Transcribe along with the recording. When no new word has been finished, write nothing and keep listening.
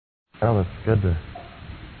Well, it's good to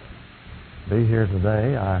be here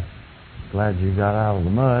today. I'm glad you got out of the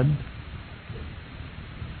mud,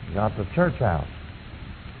 got the church house.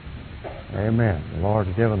 Amen. The Lord's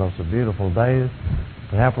given us a beautiful day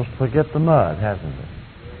to help us forget the mud, hasn't it?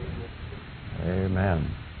 Amen.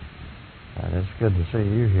 And it's good to see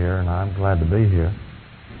you here, and I'm glad to be here.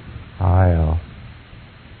 I was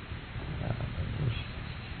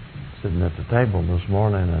sitting at the table this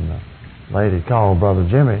morning, and a lady called Brother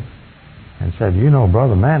Jimmy and said, "You know,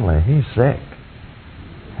 Brother Manley, he's sick."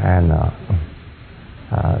 And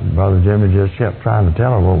Brother Jimmy just kept trying to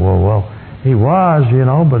tell her, well, he was,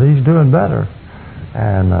 but he's doing better.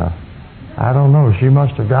 And I don't know, she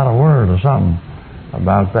must have got a word or something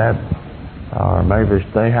about that. Or maybe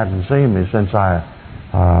they hadn't seen me since I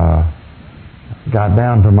got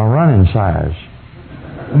down to my running size.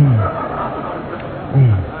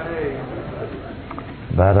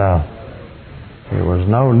 But it was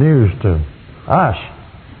no news to us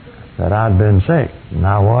that I'd been sick, and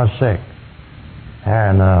I was sick.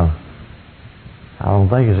 And I don't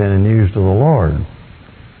think it's any news to the Lord.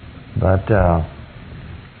 But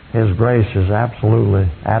His grace is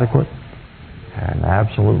absolutely adequate and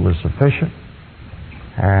absolutely sufficient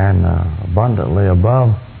and abundantly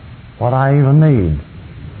above what I even need,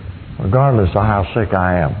 regardless of how sick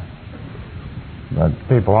I am. But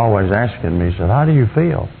people always asking me, said, "How do you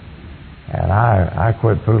feel?" And I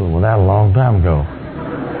quit fooling with that a long time ago.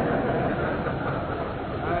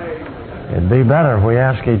 It'd be better if we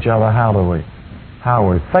ask each other how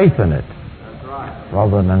we're faithing it,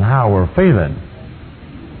 rather than how we're feeling.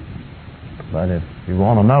 But if you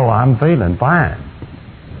want to know, I'm feeling fine.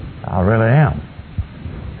 I really am.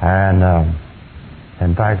 And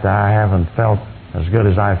in fact, I haven't felt as good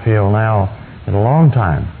as I feel now in a long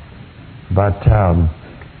time. But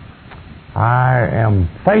I am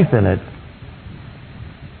faithing it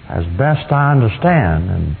as best I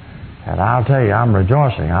understand, and I'll tell you, I'm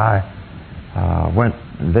rejoicing. I went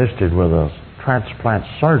and visited with a transplant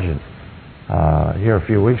surgeon here a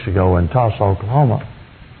few weeks ago in Tulsa, Oklahoma,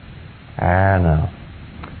 and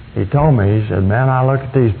he told me, he said, "Man, I look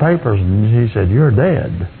at these papers," and he said, "You're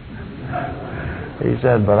dead." He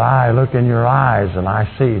said, "But I look in your eyes and I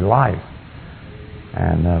see life."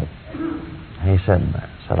 And he said,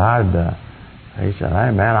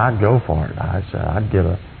 "Hey man, I'd go for it." I said, "I'd get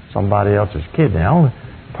somebody else's kidney." The only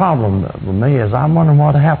problem with me is I'm wondering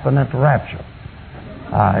what happened at the rapture.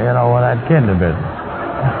 With that kidney business.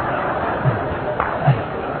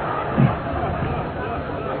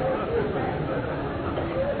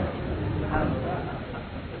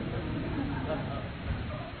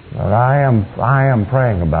 But I am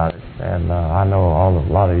praying about it, and I know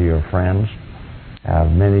a lot of you are friends,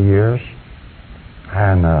 have many years,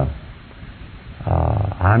 and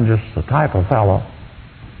I'm just the type of fellow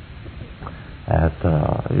that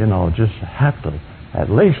just have to at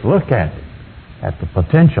least look at it, at the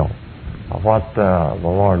potential of what the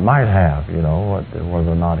Lord might have,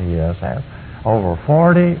 whether or not He has had. Over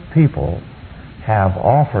 40 people have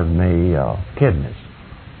offered me kidneys,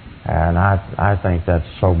 and I think that's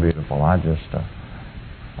so beautiful. I just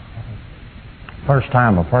first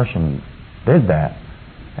time a person did that,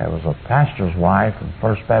 it was a pastor's wife at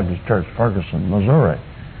First Baptist Church, Ferguson, Missouri,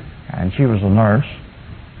 and she was a nurse.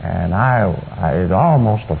 And it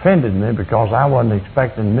almost offended me because I wasn't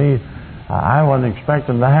expecting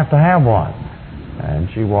to have one. And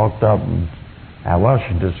she walked up and,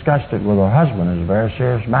 she discussed it with her husband. It was a very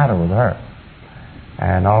serious matter with her,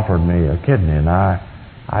 and offered me a kidney. And I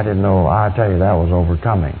didn't know. I tell you, that was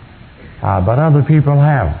overcoming. But other people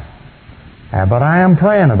have. But I am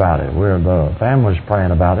praying about it. The family's praying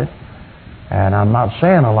about it, and I'm not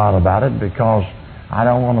saying a lot about it because I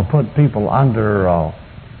don't want to put people under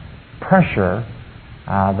pressure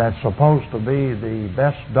that's supposed to be the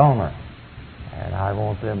best donor, and I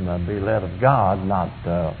want them to be led of God, not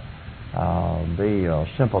be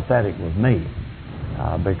sympathetic with me,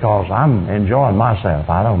 because I'm enjoying myself.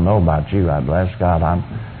 I don't know about you. I bless God.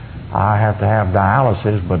 I have to have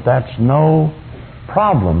dialysis, but that's no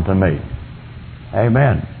problem to me.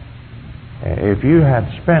 Amen. If you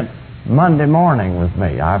had spent Monday morning with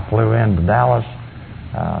me, I flew into Dallas,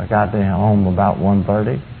 got home about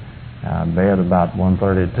 1:30. Bed about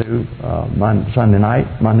 1:32 Sunday night,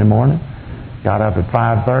 Monday morning. Got up at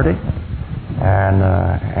 5:30 and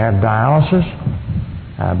had dialysis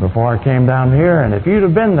before I came down here. And if you'd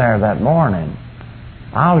have been there that morning,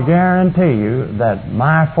 I'll guarantee you that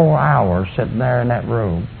my 4 hours sitting there in that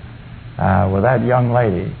room with that young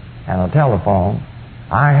lady and a telephone,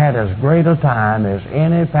 I had as great a time as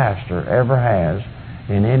any pastor ever has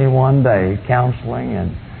in any one day, counseling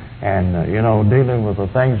and and dealing with the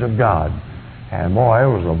things of God. And boy, it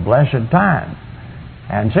was a blessed time.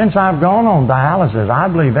 And since I've gone on dialysis, I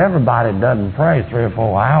believe everybody that doesn't pray 3 or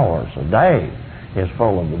 4 hours a day is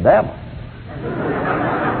full of the devil.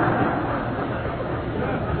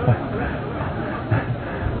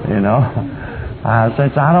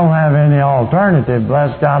 Since I don't have any alternative,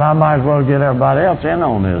 bless God, I might as well get everybody else in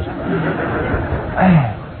on this.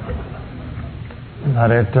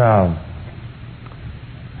 But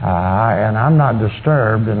and I'm not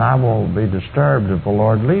disturbed, and I won't be disturbed if the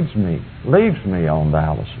Lord leaves me on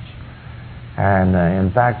dialysis. And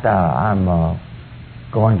in fact, I'm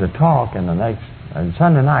going to talk and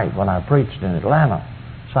Sunday night when I preached in Atlanta,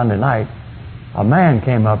 Sunday night, a man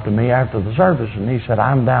came up to me after the service and he said,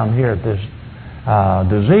 I'm down here at this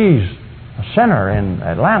disease center in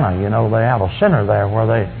Atlanta. They have a center there where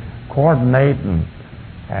they coordinate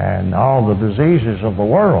and all the diseases of the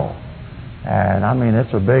world. And I mean,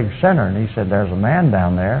 it's a big center. And he said, there's a man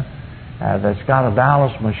down there that's got a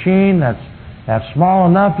dialysis machine that's small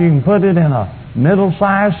enough you can put it in a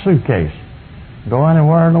middle-sized suitcase. Go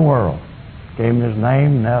anywhere in the world. Gave him his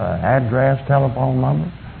name, address, telephone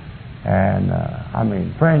number. And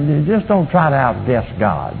friend, you just don't try to outguess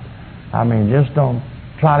God. Just don't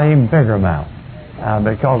try to even figure him out.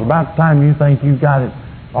 Because about the time you think you've got it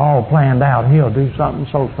all planned out, he'll do something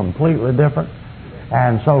so completely different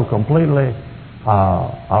and so completely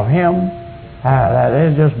of him that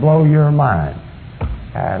it just blow your mind.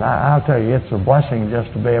 And I'll tell you, it's a blessing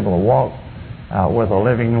just to be able to walk with a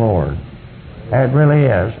living Lord. It really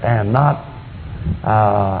is. And not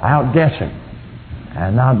outguess him.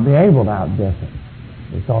 And not be able to outguess him.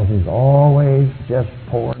 Because he's always just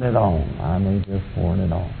pouring it on. Just pouring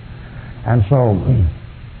it on. And so,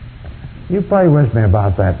 you pray with me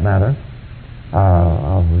about that matter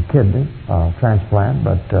of the kidney transplant,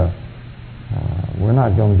 but we're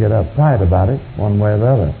not going to get uptight about it one way or the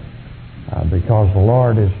other because the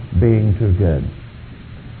Lord is being too good.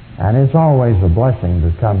 And it's always a blessing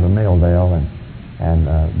to come to Milldale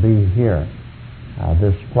and be here.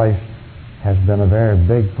 This place has been a very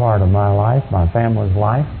big part of my life, my family's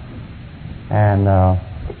life, and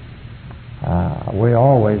we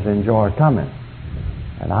always enjoy coming.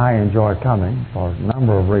 And I enjoy coming for a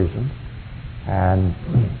number of reasons, and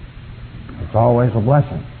it's always a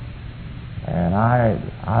blessing. And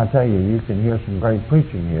I tell you, you can hear some great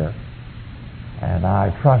preaching here, and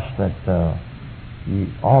I trust that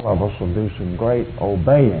all of us will do some great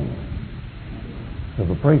obeying to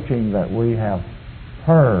the preaching that we have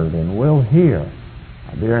heard and will hear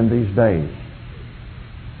during these days.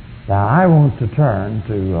 Now I want to turn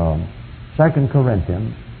to 2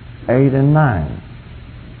 Corinthians 8 and 9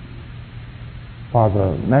 for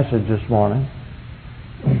the message this morning.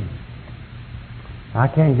 I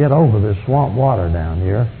can't get over this swamp water down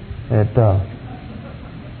here. It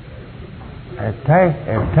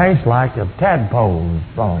tastes like a tadpole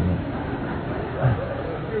from it.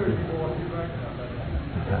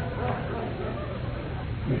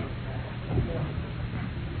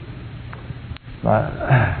 But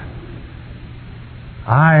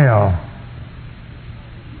I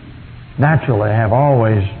naturally have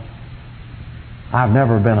always, I've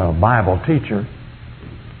never been a Bible teacher.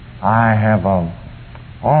 I have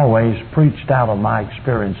always preached out of my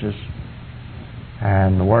experiences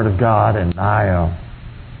and the Word of God, and I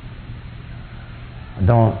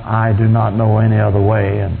do not know any other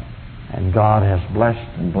way, and God has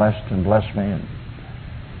blessed and blessed and blessed me,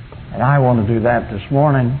 and I want to do that this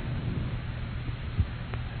morning.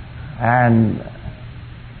 And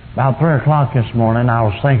about 3 o'clock this morning, I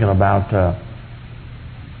was thinking about, the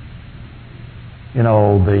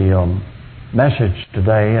message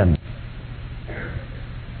today, and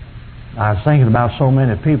I was thinking about so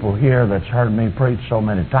many people here that's heard me preach so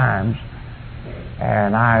many times,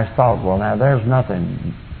 and I thought, well, now there's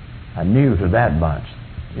nothing new to that bunch.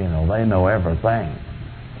 They know everything,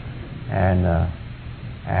 and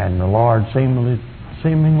the Lord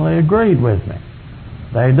seemingly agreed with me.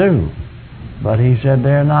 They do. But he said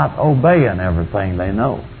they're not obeying everything they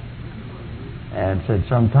know. And said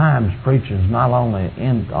sometimes preaching is not only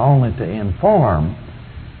to inform,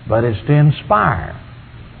 but it's to inspire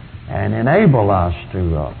and enable us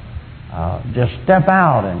to just step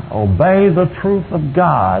out and obey the truth of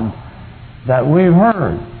God that we've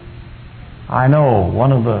heard. I know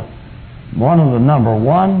one of the number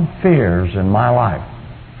one fears in my life.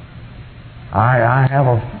 I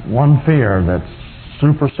have one fear that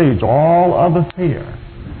supersedes all other fear.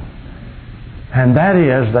 And that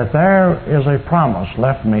is that there is a promise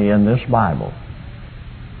left me in this Bible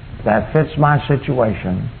that fits my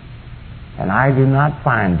situation, and I do not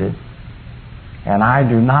find it and I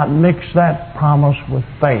do not mix that promise with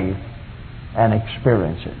faith and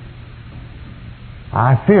experience it.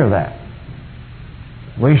 I fear that.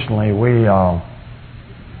 Recently we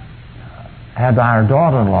had our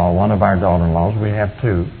daughter-in-law, one of our daughter-in-laws, we have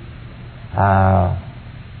two,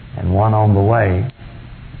 and one on the way,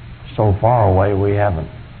 so far away we haven't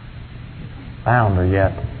found her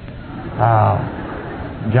yet.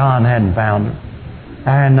 John hadn't found her.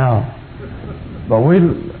 And but we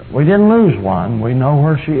didn't lose one. We know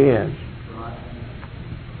where she is.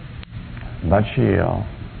 But she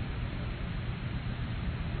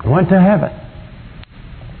went to heaven.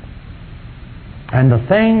 And the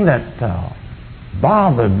thing that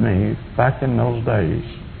bothered me back in those days,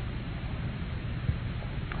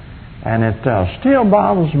 and it still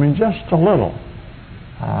bothers me just a little,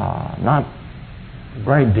 not a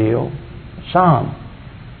great deal, some,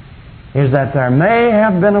 is that there may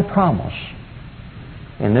have been a promise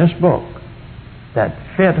in this book that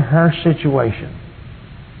fit her situation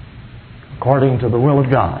according to the will of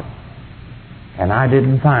God, and I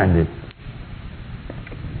didn't find it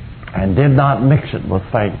and did not mix it with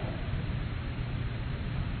faith.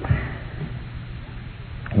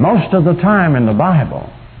 Most of the time in the Bible,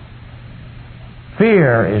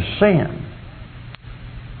 fear is sin.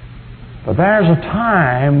 But there's a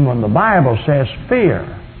time when the Bible says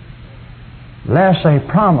fear, lest a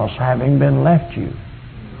promise having been left you.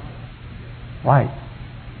 Right.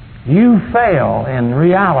 You fail in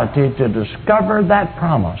reality to discover that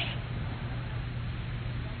promise.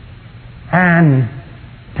 And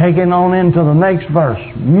taking on into the next verse,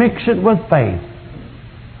 mix it with faith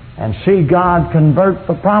and see God convert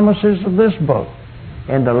the promises of this book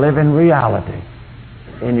into living reality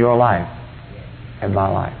in your life and my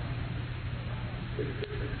life.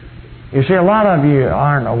 You see, a lot of you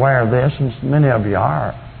aren't aware of this, and many of you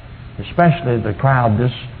are, especially the crowd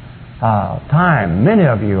this time. Many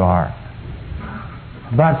of you are.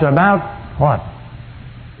 But about,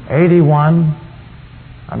 81,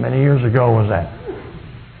 how many years ago was that?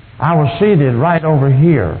 I was seated right over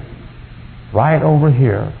here, right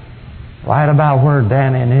about where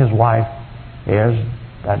Danny and his wife is.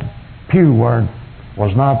 That pew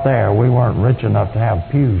was not there. We weren't rich enough to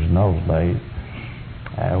have pews in those days.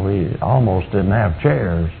 We almost didn't have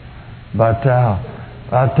chairs. But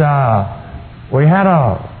we had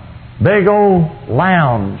a big old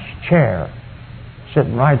lounge chair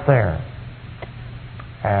sitting right there.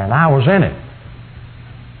 And I was in it.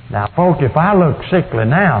 Now, folk, if I look sickly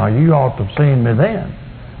now, you ought to have seen me then.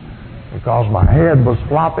 Because my head was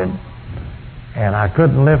flopping, and I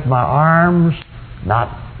couldn't lift my arms, not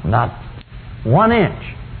 1 inch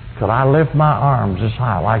could I lift my arms this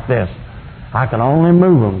high, like this. I could only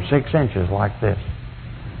move them 6 inches like this.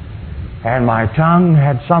 And my tongue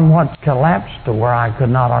had somewhat collapsed to where I could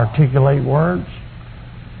not articulate words.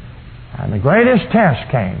 And the greatest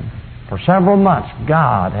test came. For several months,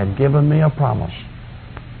 God had given me a promise.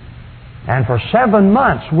 And for 7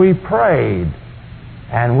 months, we prayed.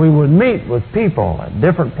 And we would meet with people at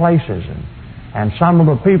different places. And some of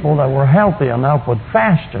the people that were healthy enough would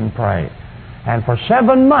fast and pray. And for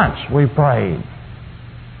 7 months, we prayed.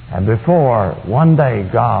 And before one day,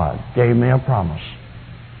 God gave me a promise,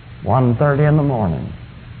 1:30 in the morning,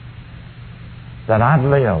 that I'd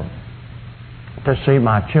live to see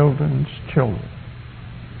my children's children.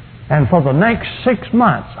 And for the next 6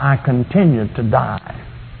 months, I continued to die.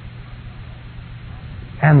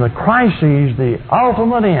 And the crises, the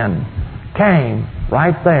ultimate end, came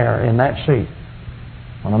right there in that seat.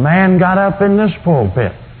 When a man got up in this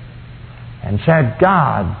pulpit and said,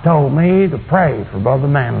 God told me to pray for Brother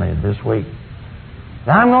Manley this week.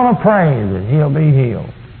 And I'm going to pray that he'll be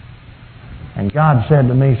healed. And God said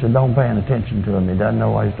to me, he said, don't pay any attention to him. He doesn't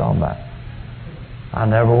know what he's talking about. I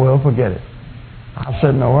never will forget it. I was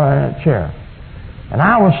sitting over in that chair. And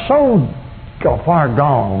I was so far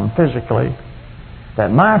gone physically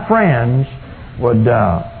that my friends would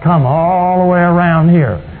come all the way around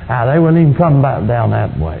here. Now, they wouldn't even come back down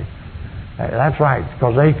that way. That's right,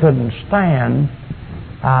 because they couldn't stand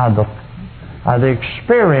the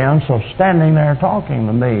experience of standing there talking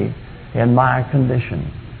to me in my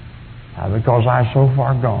condition, because I was so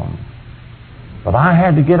far gone. But I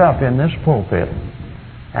had to get up in this pulpit,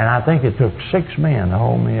 and I think it took 6 men to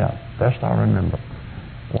hold me up, best I remember.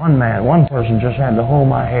 One person just had to hold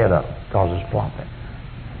my head up because it's flopping,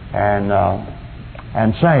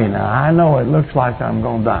 and say, now I know it looks like I'm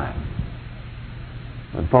going to die,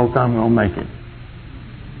 but folks, I'm going to make it.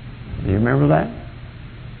 Do you remember that?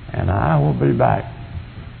 And I will be back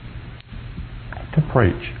to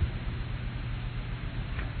preach.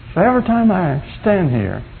 So every time I stand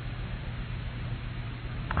here,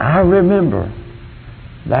 I remember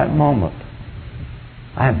that moment.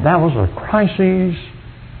 That was a crisis,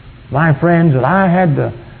 my friends, that I had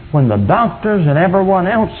to, when the doctors and everyone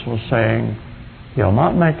else was saying, he'll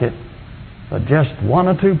not make it, but just one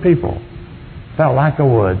or two people felt like I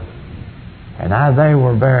would. And they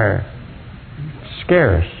were very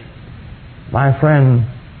scarce. My friend,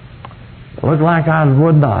 it looked like I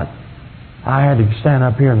would not. I had to stand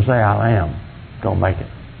up here and say, I am going to make it.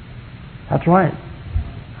 That's right.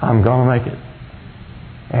 I'm going to make it.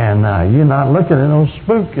 And you're not looking at no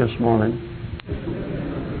spook this morning.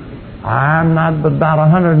 I'm not but about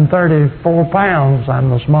 134 pounds. I'm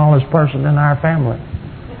the smallest person in our family.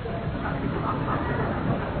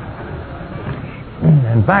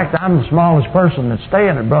 In fact, I'm the smallest person that's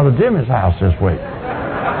staying at Brother Jimmy's house this week.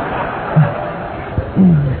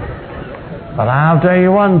 But I'll tell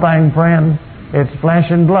you one thing, friend. It's flesh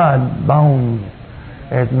and blood, bone.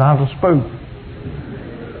 It's not a spook.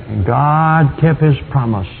 And God kept His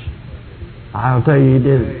promise. I'll tell you, He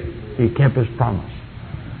did it. He kept His promise.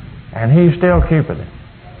 And He's still keeping it.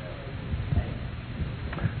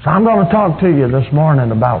 So I'm going to talk to you this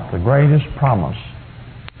morning about the greatest promise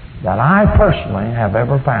that I personally have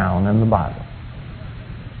ever found in the Bible.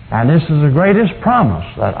 And this is the greatest promise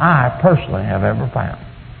that I personally have ever found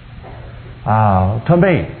to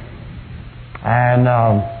me. And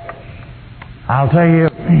I'll tell you,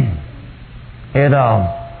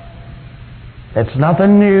 it's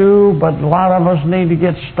nothing new, but a lot of us need to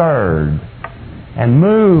get stirred and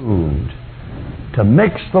moved to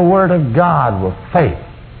mix the Word of God with faith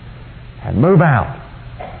and move out.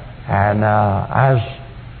 And as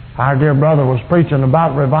our dear brother was preaching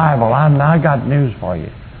about revival, I got news for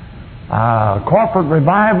you. Corporate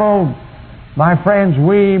revival, my friends,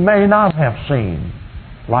 we may not have seen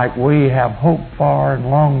like we have hoped for and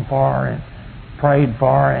longed for and prayed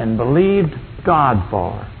for and believed God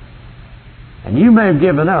for. And you may have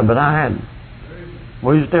given up, but I hadn't.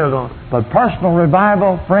 We're still going. But personal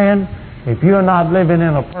revival, friend, if you're not living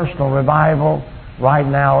in a personal revival right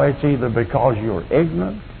now, it's either because you're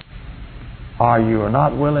ignorant or you are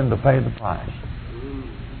not willing to pay the price.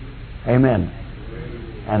 Amen.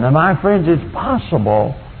 And then, my friends, it's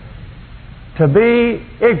possible to be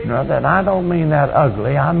ignorant, and I don't mean that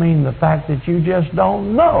ugly. I mean the fact that you just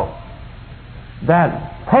don't know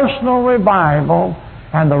that personal revival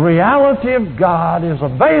and the reality of God is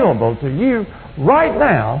available to you right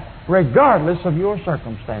now, regardless of your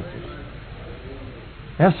circumstances.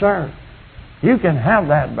 Yes, sir. You can have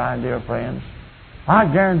that, my dear friends. I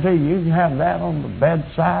guarantee you can have that on the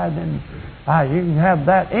bedside, and you can have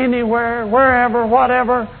that anywhere, wherever,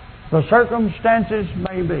 whatever the circumstances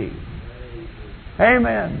may be.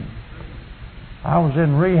 Amen. I was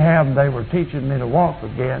in rehab. They were teaching me to walk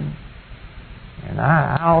again. And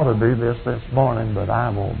I ought to do this morning, but I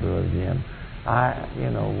won't do it again.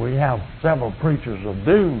 We have several preachers of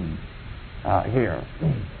doom here.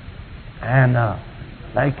 And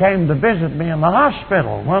they came to visit me in the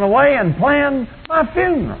hospital, went away and planned my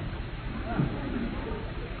funeral.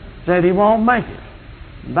 Said he won't make it.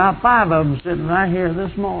 About 5 of them sitting right here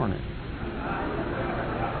this morning.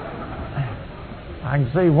 I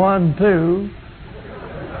can see 1, 2,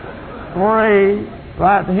 3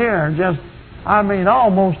 right here, just,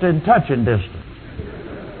 almost in touching distance.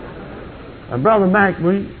 Brother Mac,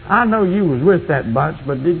 I know you was with that bunch,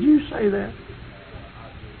 but did you say that?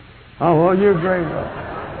 Oh, well, you're great.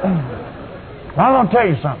 I'm going to tell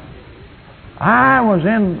you something. I was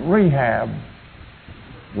in rehab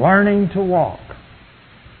learning to walk.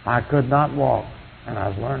 I could not walk, and I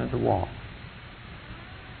was learning to walk.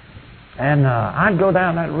 And I'd go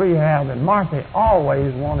down that rehab, and Martha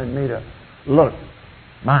always wanted me to look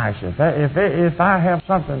nice. If I have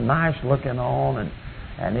something nice looking on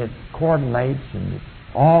and it coordinates and it's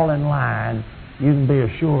all in line, you can be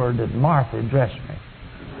assured that Martha dressed me.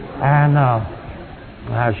 And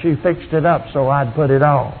she fixed it up so I'd put it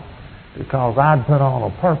on, because I'd put on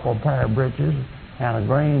a purple pair of breeches and a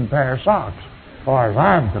green pair of socks, as far as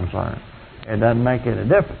I'm concerned. It doesn't make any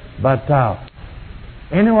difference. But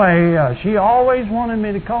anyway, she always wanted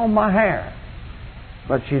me to comb my hair.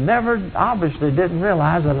 But she obviously didn't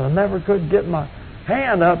realize that I never could get my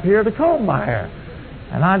hand up here to comb my hair.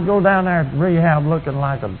 And I'd go down there at rehab looking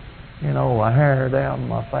like a hair down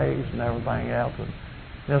my face and everything else. And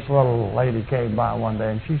this little lady came by one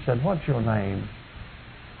day and she said, "What's your name?"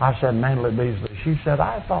 I said, "Manley Beasley." She said,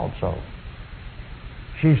 "I thought so."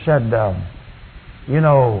 She said,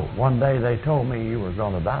 one day they told me you were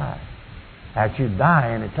going to die, that you'd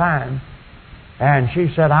die any time. And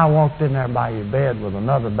she said, "I walked in there by your bed with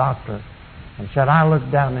another doctor and said, I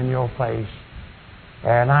looked down in your face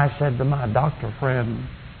and I said to my doctor friend,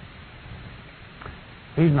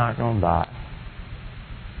 He's not going to die.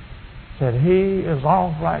 Said he is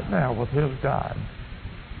off right now with his God,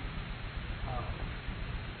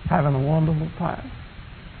 having a wonderful time.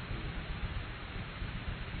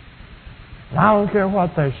 And I don't care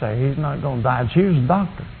what they say, he's not going to die. And she was a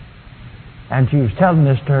doctor. And she was telling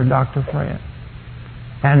this to her doctor friend.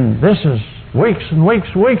 And this is weeks and weeks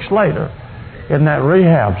and weeks later in that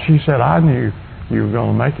rehab. She said, I knew you were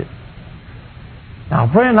going to make it.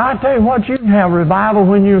 Now, friend, I tell you what, you can have revival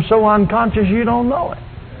when you're so unconscious you don't know it.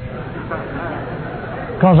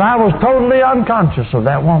 Because I was totally unconscious of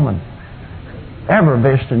that woman ever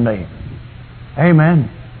visiting me. Amen.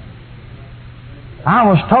 I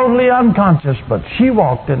was totally unconscious, but she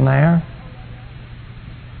walked in there,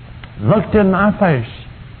 looked in my face,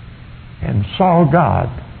 and saw God.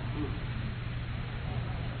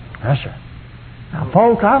 Yes, sir. Now,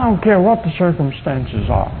 folks, I don't care what the circumstances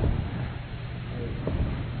are.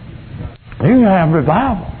 You can have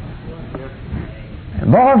revival.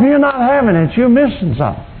 And boy, if you're not having it, you're missing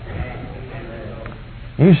something.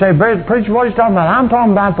 You say, preacher, what are you talking about? I'm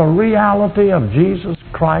talking about the reality of Jesus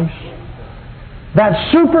Christ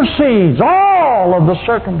that supersedes all of the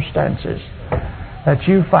circumstances that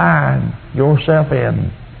you find yourself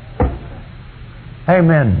in.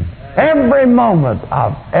 Amen. Every moment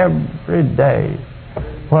of every day,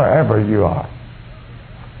 wherever you are.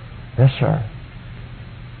 Yes, sir.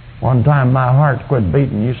 One time my heart quit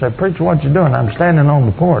beating. You said, preacher, what you doing? I'm standing on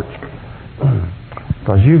the porch.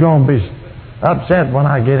 Because you're going to be upset when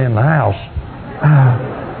I get in the house.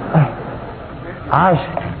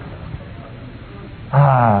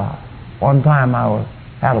 One time I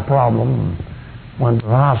had a problem, went to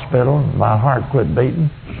the hospital, and my heart quit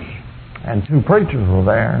beating. And two preachers were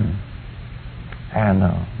there, and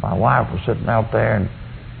my wife was sitting out there,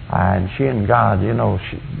 and she and God, you know,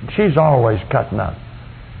 she's always cutting up.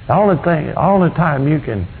 The only time you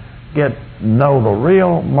can know the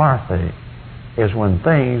real Martha is when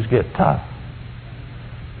things get tough.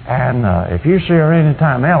 And if you see her any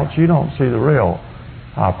time else, you don't see the real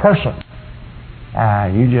person.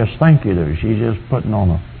 You just think you do. She's just putting on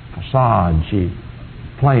a facade. She's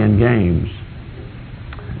playing games.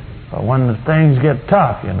 But when the things get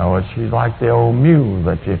tough, you know, she's like the old mule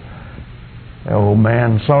that the old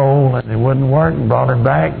man sold and it wouldn't work and brought him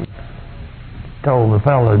back. Told the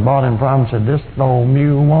fellow that bought him from him, said, this old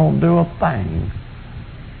mule won't do a thing.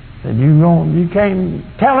 Said, you can't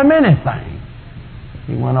tell him anything.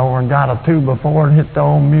 He went over and got a 2x4 and hit the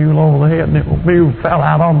old mule over the head, and the old mule fell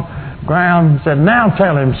out on the ground and said, now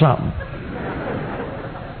tell him something.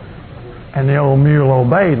 And the old mule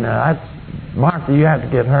obeyed. Now, Martha, you have to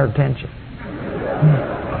get her attention.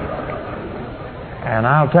 And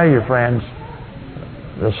I'll tell you, friends,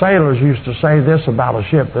 the sailors used to say this about a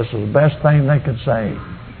ship. This is the best thing they could say.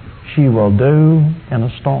 She will do in a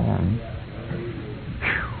storm.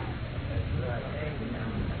 Whew.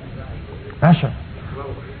 That's it.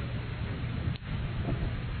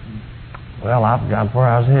 Well, I forgot where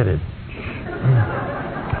I was headed.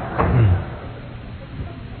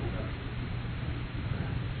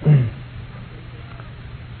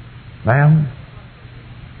 Ma'am?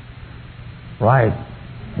 Right.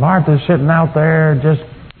 Martha's sitting out there just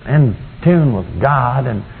in tune with God,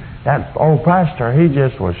 and that old pastor, he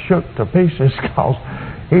just was shook to pieces because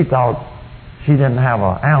he thought she didn't have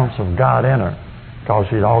an ounce of God in her because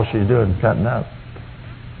all she's doing is cutting up.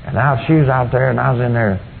 And now she was out there, and I was in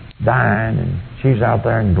there dying, and she's out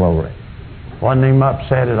there in glory. Wasn't even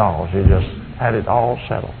upset at all. She just had it all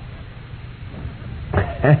settled.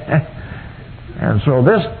 And so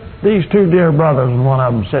these two dear brothers, and one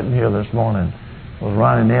of them sitting here this morning, was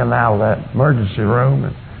running in and out of that emergency room,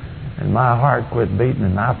 and my heart quit beating,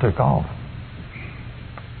 and I took off.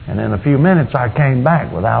 And in a few minutes, I came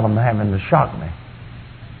back without them having to shock me.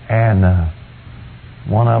 And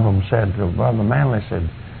one of them said to Brother Manley, said,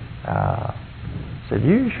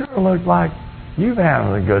 you sure look like you've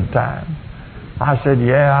having a good time. I said,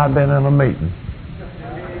 yeah, I've been in a meeting.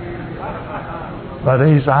 But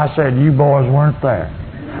I said, you boys weren't there.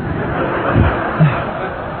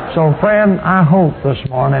 So, friend, I hope this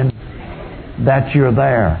morning that you're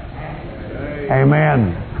there.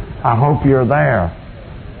 Amen. I hope you're there.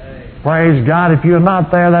 Praise God. If you're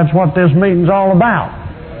not there, that's what this meeting's all about,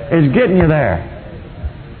 is getting you there.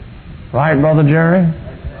 Right, Brother Jerry?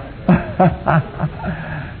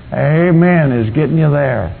 Amen, is getting you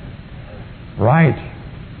there. Right.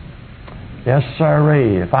 Yes,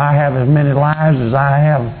 sirree. If I have as many lives as I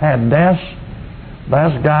have had deaths,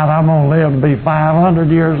 bless God, I'm going to live to be 500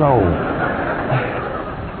 years old.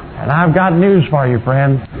 And I've got news for you,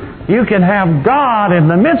 friend. You can have God in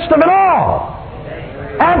the midst of it all.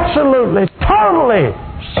 Absolutely, totally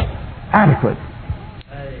adequate.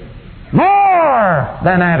 More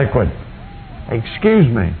than adequate. Excuse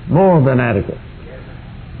me, more than adequate.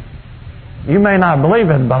 You may not believe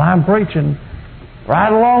it, but I'm preaching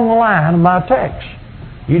right along the line of my text.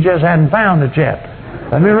 You just hadn't found it yet.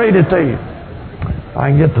 Let me read it to you. I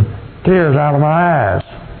can get the tears out of my eyes.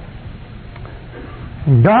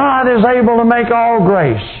 God is able to make all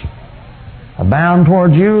grace abound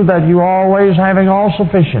toward you, that you always, having all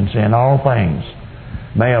sufficiency in all things,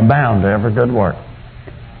 may abound to every good work.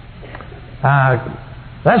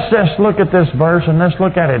 Let's just look at this verse and let's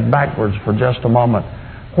look at it backwards for just a moment.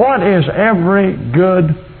 What is every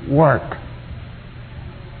good work?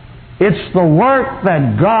 It's the work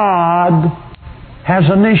that God has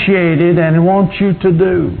initiated and wants you to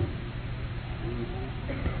do.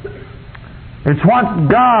 It's what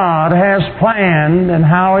God has planned and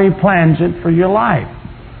how He plans it for your life.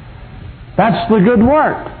 That's the good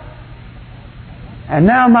work. And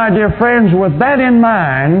now, my dear friends, with that in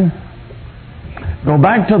mind, go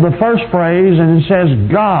back to the first phrase, and it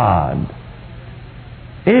says, God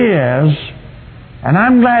is, and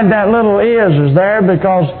I'm glad that little is there,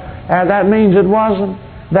 because that means it wasn't,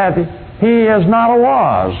 that He is not a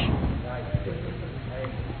was.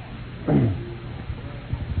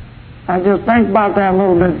 I just think about that a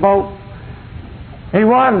little bit, folks. He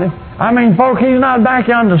wasn't. I mean, folks, He's not back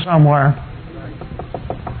yonder somewhere.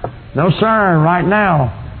 No, sir, right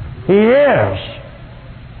now. He is.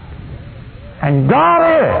 And God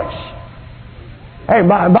is. Hey,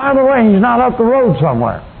 by the way, He's not up the road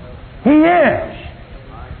somewhere. He is.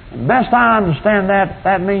 And best I understand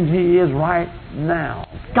that means He is right now.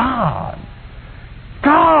 God.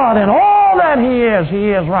 God and all that He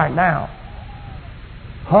is right now.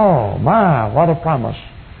 Oh, my, what a promise.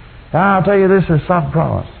 Now, I'll tell you, this is some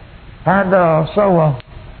promise. And so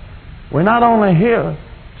we not only hear,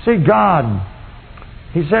 see God.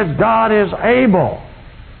 He says God is able.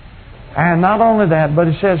 And not only that, but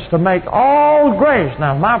He says to make all grace.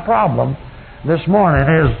 Now, my problem this morning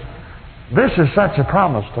is, this is such a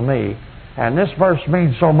promise to me, and this verse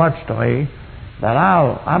means so much to me, that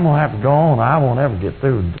I'm going to have to go on. I won't ever get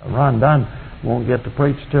through. Run done. Won't get to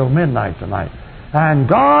preach till midnight tonight. And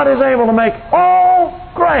God is able to make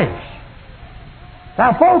all grace.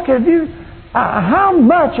 Now, folks, if you, how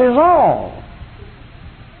much is all?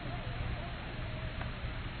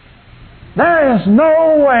 There is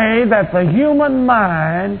no way that the human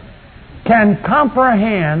mind can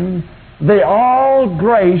comprehend the all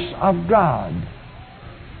grace of God.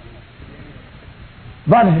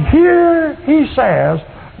 But here He says,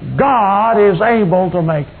 God is able to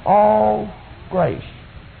make all grace.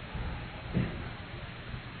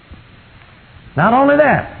 Not only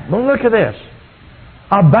that, but look at this.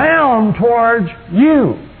 Abound towards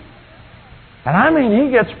you. And I mean,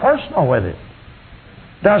 He gets personal with it,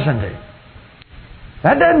 doesn't He?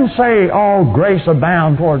 That doesn't say all grace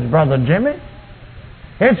abound towards Brother Jimmy.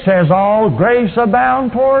 It says all grace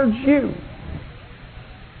abound towards you.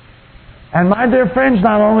 And my dear friends,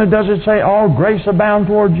 not only does it say all grace abound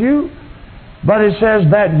towards you, but it says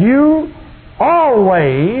that you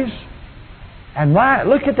always, and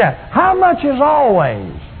look at that. How much is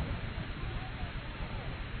always?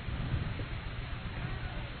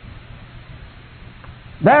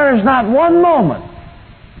 There is not one moment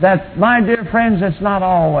that, my dear friends, it's not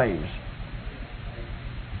always.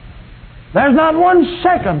 There's not one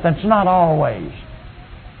second that's not always.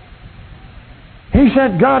 He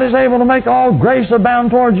said, God is able to make all grace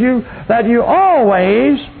abound towards you, that you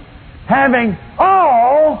always, having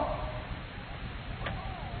all,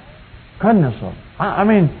 goodness of, I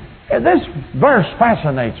mean, this verse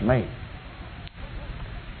fascinates me.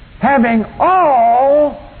 Having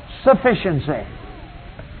all sufficiency.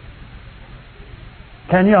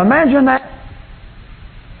 Can you imagine that?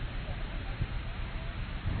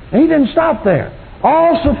 He didn't stop there.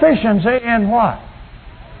 All sufficiency in what?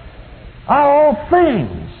 All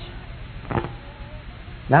things.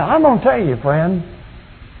 Now, I'm going to tell you, friend,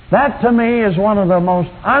 that to me is one of the most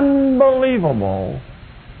unbelievable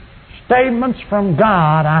statements from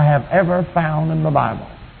God I have ever found in the Bible.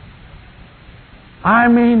 I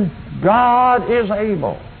mean, God is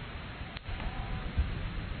able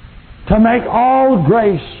to make all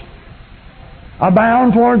grace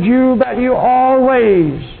abound towards you, that you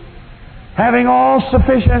always, having all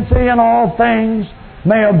sufficiency in all things,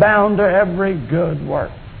 may abound to every good work.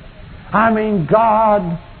 I mean,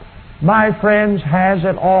 God, my friends, has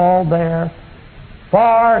it all there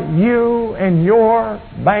for you in your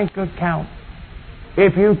bank account,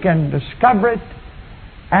 if you can discover it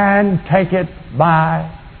and take it by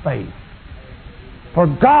faith. For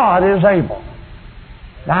God is able.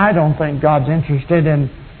 Now, I don't think God's interested in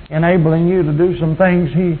enabling you to do some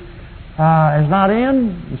things He is not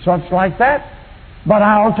in, such like that. But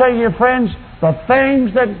I'll tell you, friends, the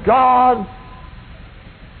things that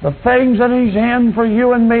He's in for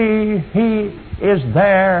you and me, He is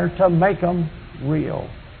there to make them real.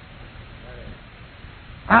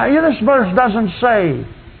 This verse doesn't say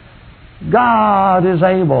God is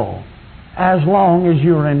able as long as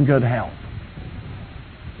you're in good health.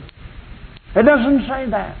 It doesn't say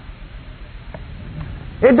that.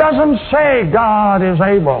 It doesn't say God is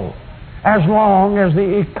able as long as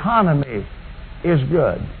the economy is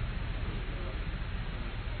good.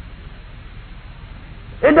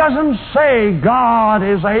 It doesn't say God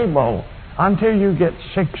is able until you get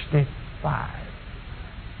 65.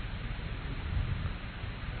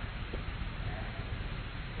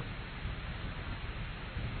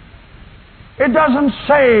 It doesn't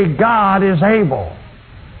say God is able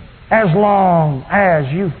as long as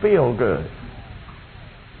you feel good.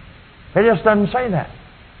 It just doesn't say that.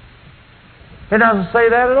 It doesn't say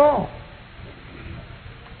that at all.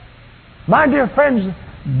 My dear friends,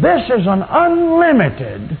 this is an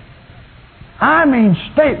unlimited,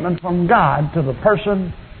 statement from God to the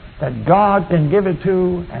person that God can give it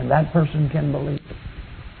to, and that person can believe it.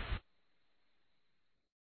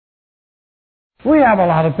 We have a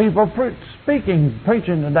lot of people preaching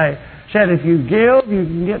today, said if you give, you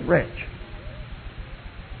can get rich.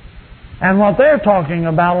 And what they're talking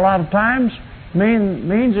about a lot of times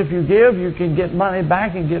means if you give, you can get money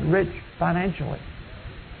back and get rich financially.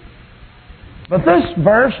 But this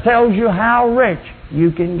verse tells you how rich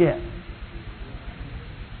you can get.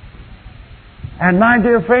 And my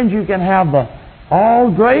dear friends, you can have the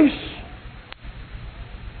all grace,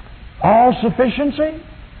 all sufficiency,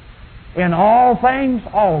 in all things,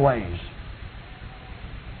 always.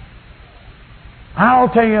 I'll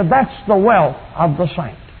tell you, that's the wealth of the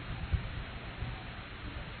saint.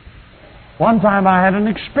 One time I had an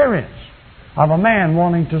experience of a man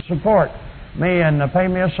wanting to support me and pay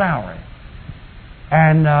me a salary.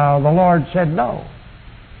 And the Lord said no.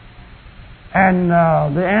 And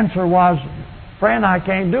the answer was, friend, I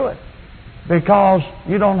can't do it because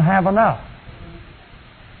you don't have enough.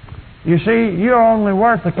 You see, you're only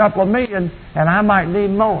worth a couple of million, and I might need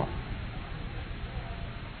more.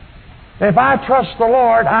 If I trust the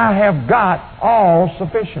Lord, I have got all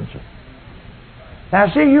sufficiency. Now,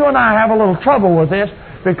 see, you and I have a little trouble with this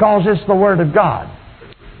because it's the Word of God.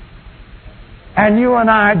 And you and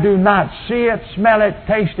I do not see it, smell it,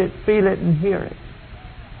 taste it, feel it, and hear it.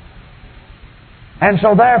 And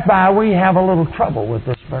so, therefore, we have a little trouble with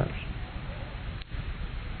this verse.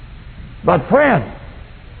 But, friend,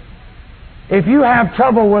 if you have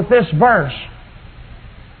trouble with this verse,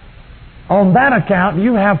 on that account,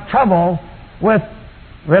 you have trouble with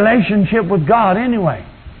relationship with God anyway.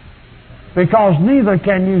 Because neither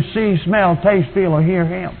can you see, smell, taste, feel, or hear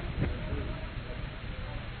Him.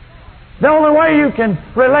 The only way you can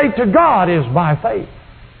relate to God is by faith.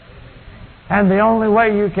 And the only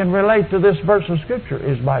way you can relate to this verse of Scripture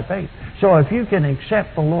is by faith. So if you can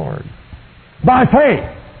accept the Lord by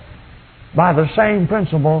faith, by the same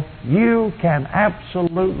principle, you can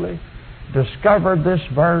absolutely discover this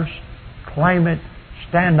verse, claim it,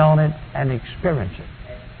 stand on it, and experience it.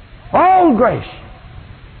 All grace.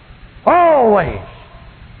 Always.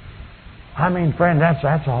 Friend, that's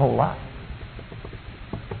a whole lot.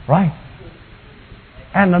 Right?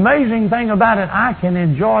 And the amazing thing about it, I can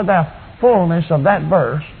enjoy the fullness of that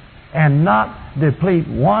verse and not deplete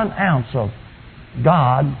 1 ounce of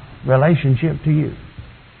God relationship to you.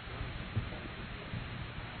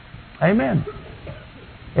 Amen.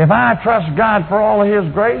 If I trust God for all of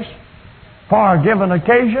His grace, for a given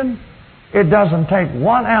occasion, it doesn't take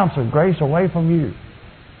 1 ounce of grace away from you.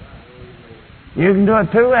 You can do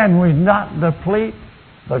it too, and we not deplete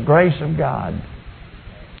the grace of God.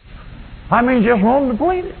 Just won't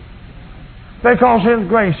deplete it. Because His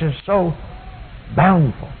grace is so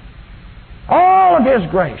bountiful. All of His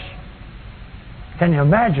grace. Can you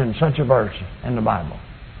imagine such a verse in the Bible?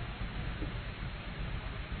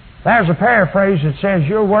 There's a paraphrase that says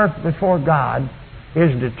your worth before God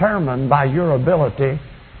is determined by your ability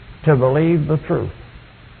to believe the truth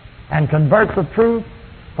and convert the truth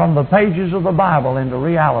from the pages of the Bible into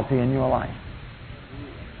reality in your life.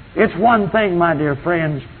 It's one thing, my dear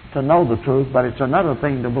friends, to know the truth, but it's another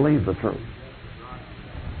thing to believe the truth.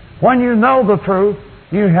 When you know the truth,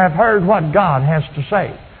 you have heard what God has to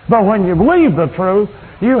say. But when you believe the truth,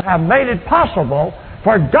 you have made it possible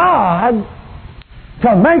for God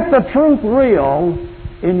to make the truth real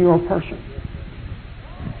in your person.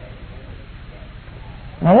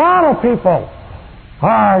 And a lot of people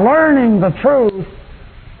are learning the truth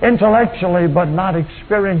intellectually but not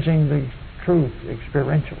experiencing the truth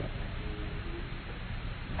experientially.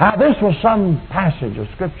 Now, this was some passage of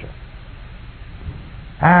Scripture.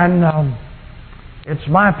 And it's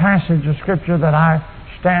my passage of Scripture that I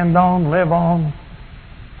stand on, live on,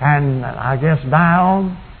 and I guess die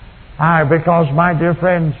on. Because, my dear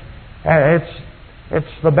friends, it's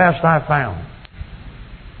the best I've found.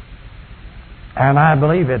 And I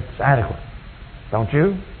believe it's adequate. Don't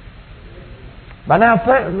you? But now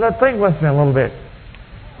think with me a little bit.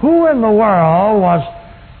 Who in the world was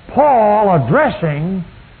Paul addressing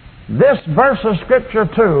this verse of Scripture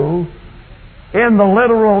to in the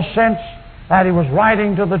literal sense that he was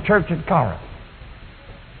writing to the church at Corinth?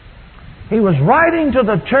 He was writing to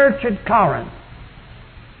the church at Corinth.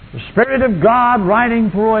 The Spirit of God writing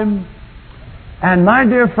through him. And my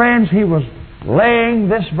dear friends, he was laying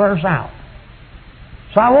this verse out.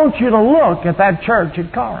 So I want you to look at that church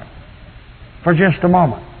at Corinth for just a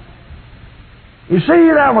moment. You see,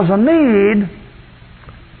 there was a need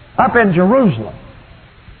up in Jerusalem.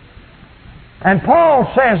 And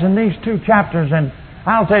Paul says in these two chapters, and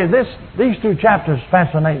I'll tell you, these two chapters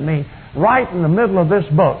fascinate me. Right in the middle of this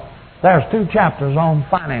book, there's two chapters on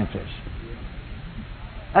finances.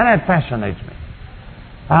 And that fascinates me.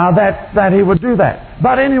 That he would do that.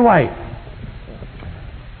 But anyway,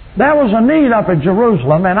 there was a need up in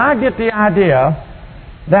Jerusalem, and I get the idea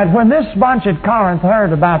that when this bunch at Corinth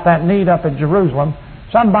heard about that need up in Jerusalem,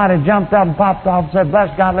 somebody jumped up and popped off and said,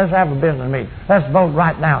 "Bless God, let's have a business meeting. Let's vote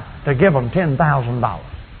right now to give them $10,000.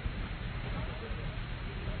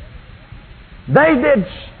 They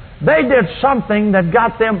did something that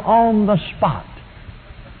got them on the spot.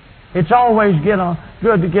 It's always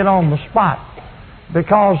good to get on the spot,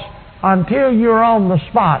 because until you're on the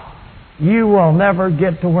spot, you will never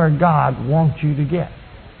get to where God wants you to get.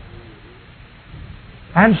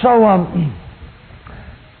 And so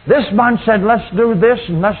this bunch said, let's do this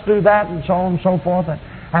and let's do that and so on and so forth.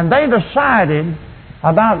 And they decided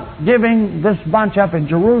about giving this bunch up in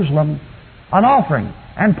Jerusalem an offering.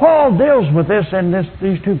 And Paul deals with this in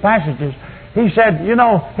these two passages. He said,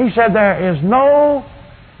 there is no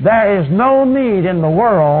need in the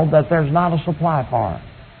world that there's not a supply for it.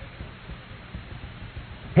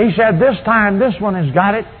 He said, this time this one has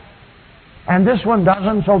got it, and this one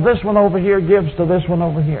doesn't, so this one over here gives to this one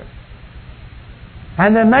over here.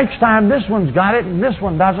 And then next time this one's got it, and this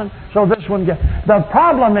one doesn't, so this one gives. The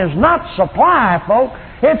problem is not supply, folks.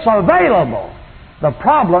 It's available. The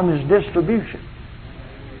problem is distribution.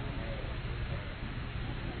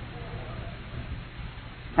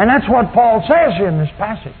 And that's what Paul says here in this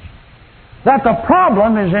passage. That the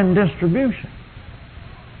problem is in distribution.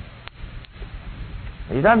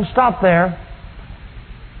 He doesn't stop there.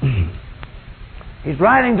 He's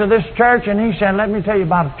writing to this church, and he said, let me tell you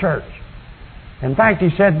about a church. In fact, he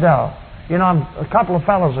said, a couple of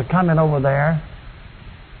fellows are coming over there,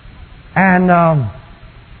 and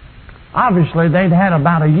obviously they'd had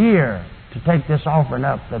about a year to take this offering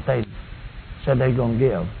up that they said they're going to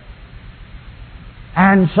give.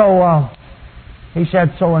 And so he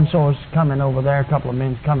said, so-and-so is coming over there, a couple of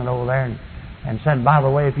men's coming over there, and said, by the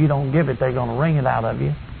way, if you don't give it, they're going to wring it out of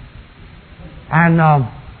you. And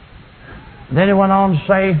then he went on to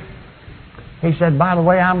say, he said, by the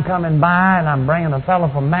way, I'm coming by, and I'm bringing a fellow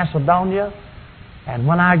from Macedonia, and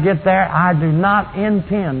when I get there, I do not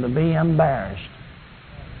intend to be embarrassed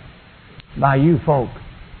by you folk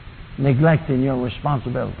neglecting your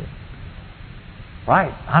responsibility.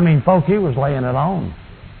 Right? I mean, folk, he was laying it on.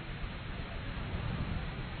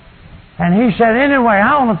 And he said, anyway,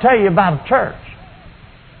 I want to tell you about a church.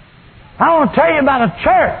 I want to tell you about a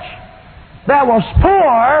church that was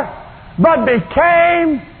poor but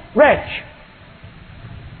became rich.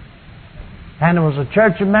 And it was a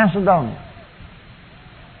church in Macedonia.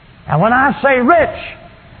 And when I say rich,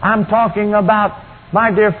 I'm talking about,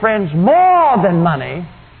 my dear friends, more than money,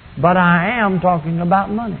 but I am talking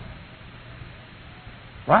about money.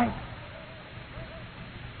 Right?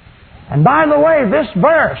 And by the way, this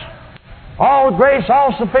verse, all grace,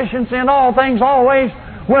 all sufficiency in all things, always,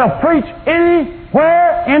 will preach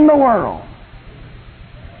anywhere in the world.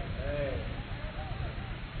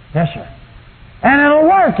 Yes, sir. And it'll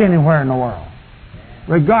work anywhere in the world,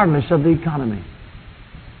 regardless of the economy,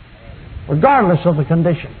 regardless of the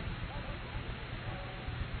condition.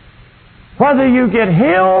 Whether you get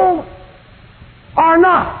healed or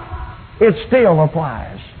not, it still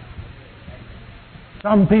applies.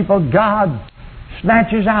 Some people, God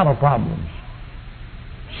snatches out of problems.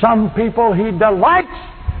 Some people, He delights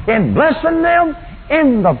in blessing them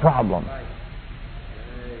in the problem.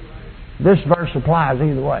 This verse applies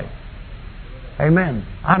either way. Amen.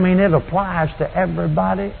 I mean, it applies to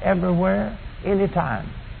everybody, everywhere,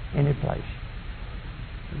 anytime, any place.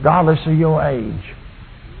 Regardless of your age.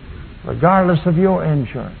 Regardless of your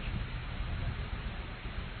insurance.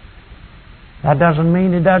 That doesn't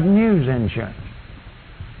mean He doesn't use insurance.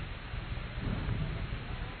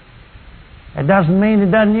 It doesn't mean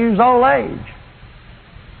He doesn't use old age.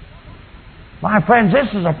 My friends, this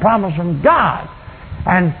is a promise from God.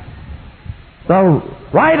 And the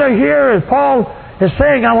writer here, as Paul is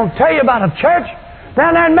saying, I will tell you about a church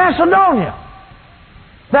down there in Macedonia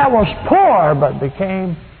that was poor but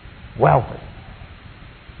became wealthy.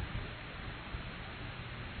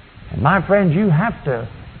 And my friends, you have to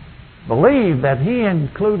believe that He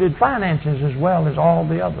included finances as well as all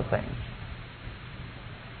the other things.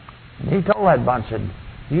 And He told that bunch, said,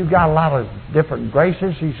 you've got a lot of different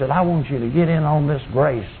graces. He said, I want you to get in on this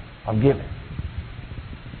grace of giving.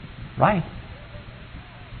 Right?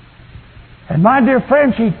 And my dear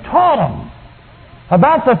friends, He taught them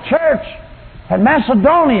about the church at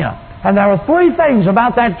Macedonia. And there were three things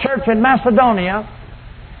about that church in Macedonia.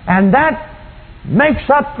 And that makes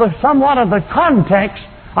up somewhat of the context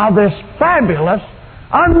of this fabulous,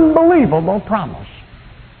 unbelievable promise.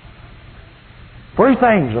 Three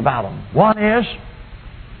things about them. One is,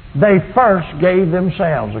 they first gave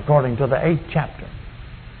themselves, according to the 8th chapter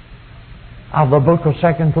of the book of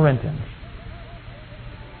 2 Corinthians.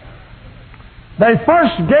 They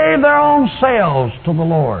first gave their own selves to the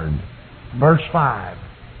Lord. Verse 5.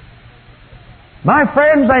 My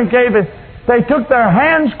friends, they took their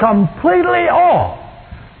hands completely off,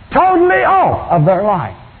 totally off of their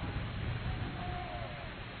life.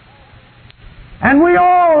 And we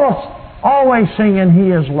all always singing, He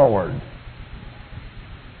is Lord.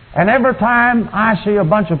 And every time I see a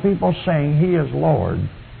bunch of people sing, He is Lord,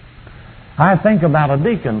 I think about a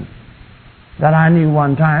deacon that I knew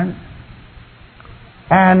one time.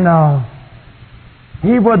 And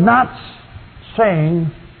he would not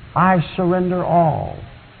sing, I surrender all,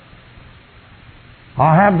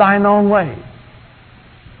 or have thine own way.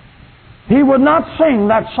 He would not sing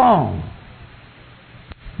that song.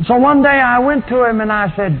 So one day I went to him and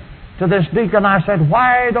I said, to this deacon, I said,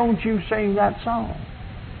 why don't you sing that song?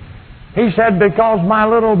 He said, because my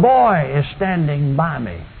little boy is standing by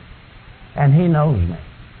me and he knows me.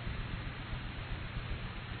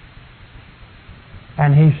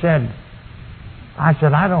 And he said, I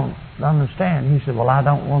said, I don't understand. He said, well, I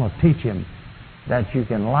don't want to teach him that you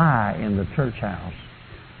can lie in the church house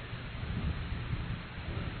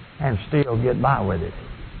and still get by with it.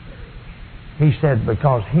 He said,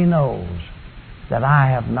 because he knows that I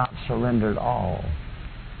have not surrendered all,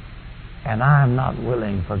 and I am not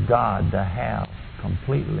willing for God to have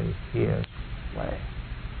completely His way.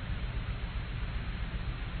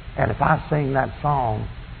 And if I sing that song,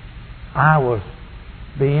 I will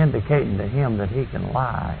be indicating to him that he can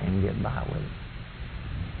lie and get by with it.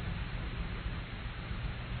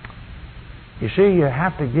 You see, you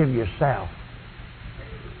have to give yourself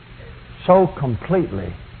so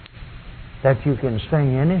completely that you can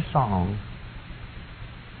sing any song,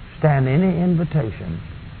 stand any invitation,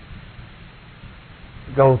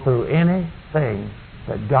 go through anything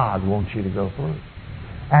that God wants you to go through.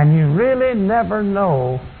 And you really never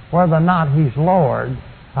know whether or not He's Lord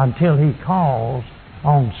until He calls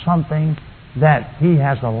on something that He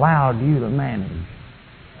has allowed you to manage.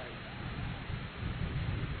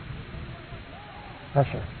 Yes,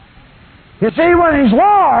 sir. You see, when He's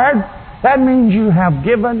Lord, that means you have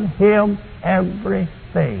given Him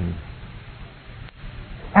everything.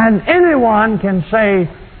 And anyone can say,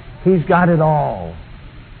 He's got it all.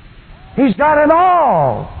 He's got it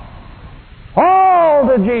all. All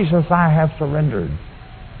to Jesus I have surrendered.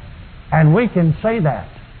 And we can say that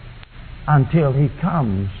until He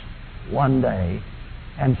comes one day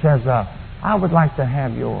and says, I would like to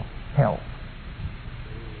have your help.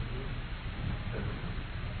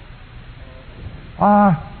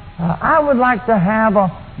 I would like to have a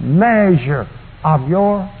measure of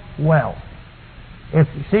your wealth.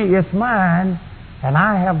 It's mine, and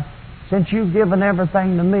I have, since you've given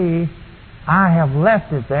everything to me, I have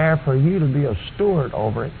left it there for you to be a steward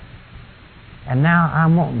over it. And now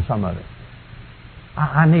I'm wanting some of it.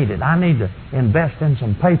 I need it. I need to invest in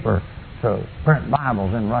some paper to print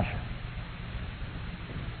Bibles in Russia.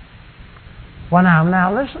 Well,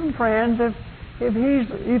 now listen, friends.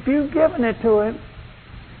 If you've given it to Him,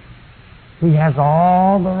 He has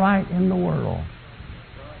all the right in the world.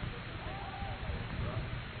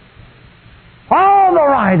 All the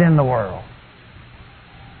right in the world.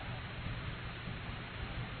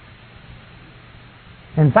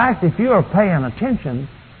 In fact, if you are paying attention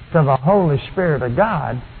to the Holy Spirit of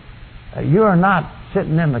God, You're not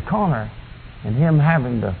sitting in the corner and him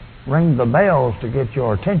having to ring the bells to get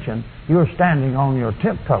your attention. You're standing on your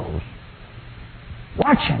tiptoes,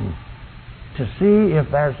 watching to see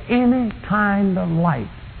if there's any kind of light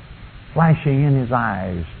flashing in his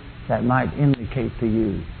eyes that might indicate to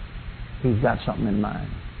you he's got something in mind.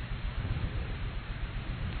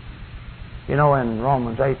 You know, in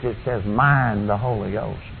Romans 8 it says, mind the Holy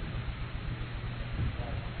Ghost.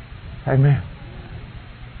 Amen.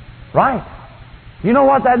 Right? You know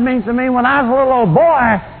what that means to me? When I was a little old boy,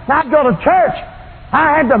 I'd go to church.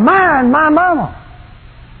 I had to mind my mama.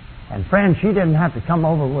 And friends, she didn't have to come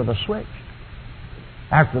over with a switch.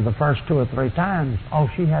 After the first 2 or 3 times, all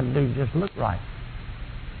she had to do was just look right.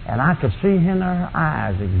 And I could see in her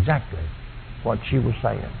eyes exactly what she was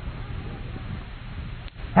saying.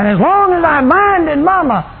 And as long as I minded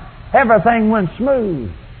Mama, everything went smooth.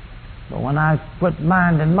 But when I quit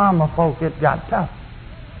minding Mama, folk, it got tough.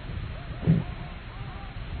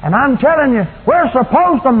 And I'm telling you, we're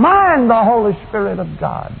supposed to mind the Holy Spirit of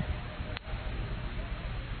God.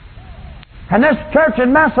 And this church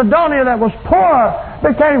in Macedonia that was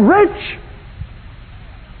poor became rich.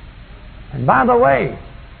 And by the way,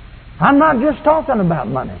 I'm not just talking about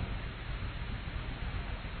money.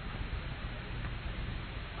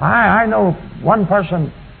 I know one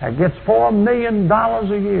person that gets $4 million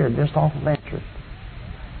a year just off of interest.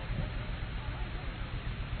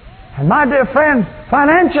 And my dear friends,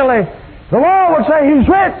 financially, the world would say he's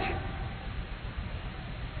rich.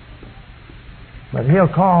 But he'll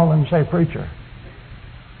call and say, preacher,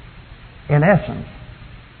 in essence,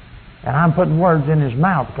 and I'm putting words in his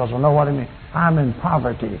mouth because I know what I mean, I'm in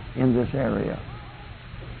poverty in this area.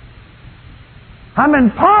 I'm in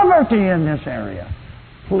poverty in this area.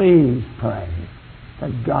 Please pray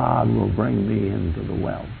that God will bring me into the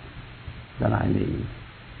wealth that I need.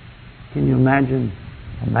 Can you imagine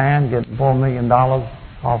a man getting $4 million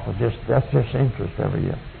off of that's just interest every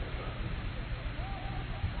year?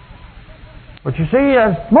 But you see,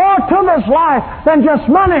 there's more to this life than just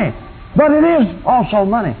money. But it is also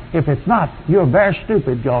money. If it's not, you're very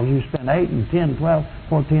stupid because you spend 8 and 10, 12,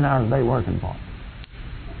 14 hours a day working for it.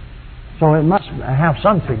 So it must have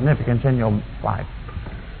some significance in your life.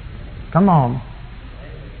 Come on.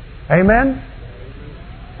 Amen?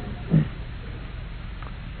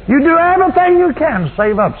 You do everything you can to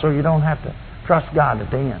save up so you don't have to trust God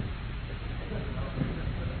at the end.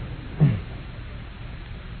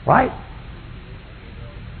 Right?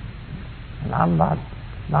 And I'm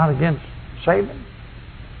not against saving.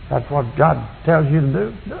 That's what God tells you to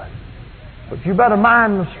do. Do it. But you better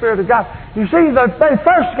mind the Spirit of God. You see, that they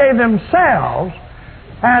first gave themselves,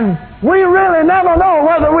 and we really never know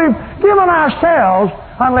whether we've given ourselves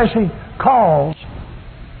unless He calls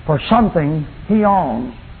for something He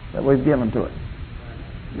owns that we've given to it.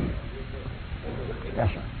 Yes,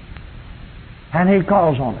 sir. And He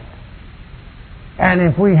calls on it. And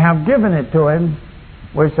if we have given it to Him,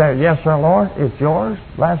 we say, yes, sir, Lord, it's yours.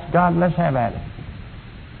 Bless God, let's have at it.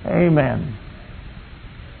 Amen.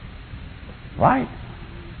 Right?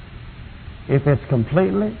 If it's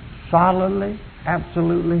completely, solidly,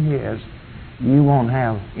 absolutely His, you won't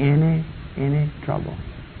have any trouble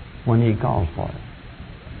when He calls for it.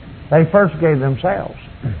 They first gave themselves.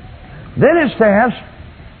 Then it says,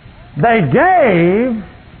 they gave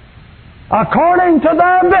according to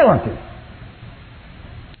their ability.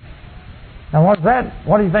 Now what's that?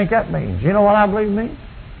 What do you think that means? You know what I believe it means?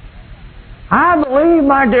 I believe,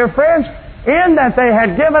 my dear friends, in that they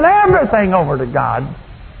had given everything over to God.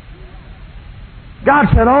 God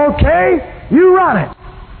said, okay, you run it.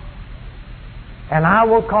 And I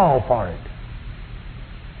will call for it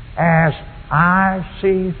as I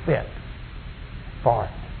see fit for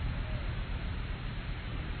it.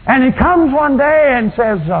 And He comes one day and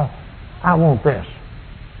says, I want this.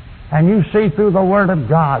 And you see through the Word of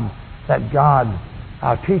God that God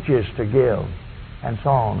teaches to give, and so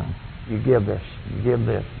on. And you give this, you give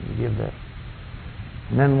this, you give this.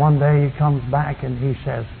 And then one day He comes back and He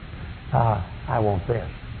says, I want this.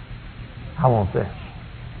 I want this.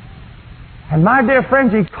 And my dear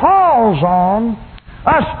friends, He calls on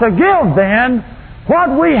us to give then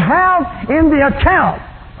what we have in the account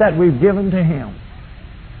that we've given to Him.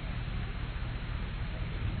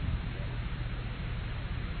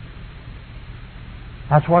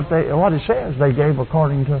 That's what it says. They gave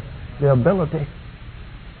according to the ability.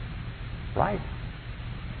 Right?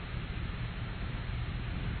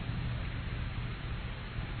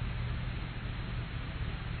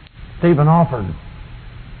 Stephen Alford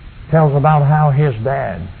tells about how his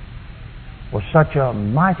dad was such a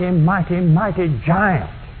mighty, mighty, mighty giant.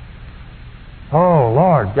 Oh,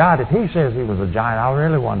 Lord God, if he says he was a giant, I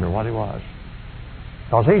really wonder what he was.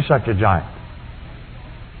 Because he's such a giant.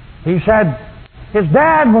 He said his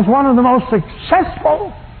dad was one of the most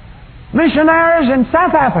successful missionaries in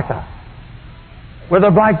South Africa with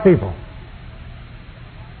the black people.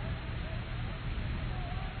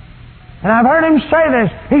 And I've heard him say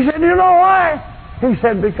this. He said, you know why? He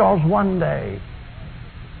said, because one day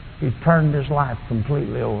he turned his life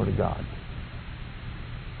completely over to God.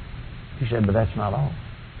 He said, but that's not all.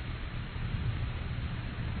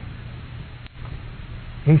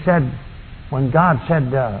 He said, when God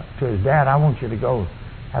said to his dad, I want you to go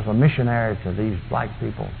as a missionary to these black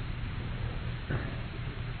people.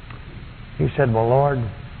 He said, well, Lord,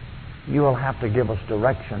 you will have to give us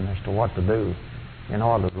direction as to what to do in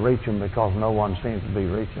order to reach them, because no one seems to be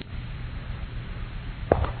reaching.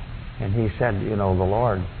 And he said, you know, the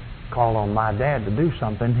Lord called on my dad to do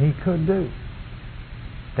something he could do,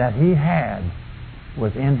 that he had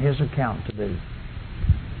within his account to do.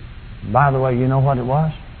 By the way, you know what it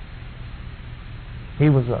was?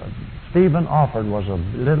 Stephen Offord was a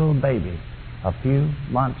little baby, a few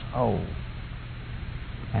months old.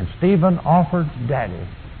 And Stephen Offord's daddy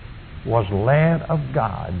was led of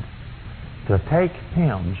God to take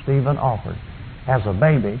him, Stephen Offord, as a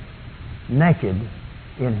baby, naked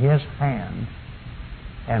in his hand,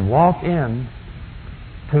 and walk in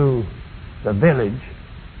to the village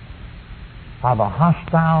of a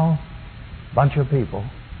hostile bunch of people,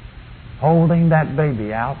 holding that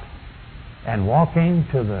baby out and walking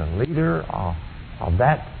to the leader of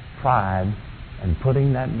that tribe and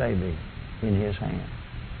putting that baby in his hand.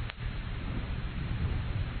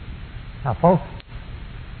 Now, folks,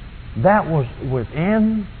 that was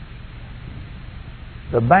within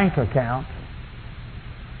the bank account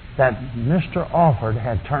that Mr. Offord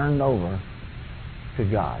had turned over to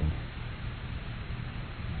God.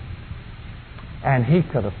 And he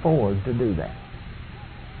could afford to do that.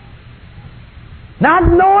 Not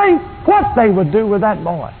knowing what they would do with that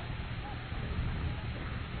boy.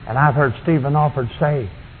 And I've heard Stephen Offord say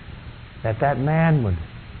that that man would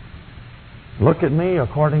look at me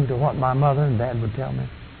according to what my mother and dad would tell me.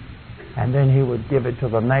 And then he would give it to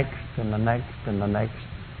the next and the next and the next.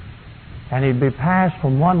 And he'd be passed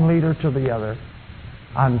from one leader to the other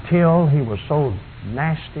until he was so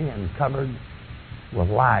nasty and covered with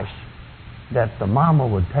lice that the mama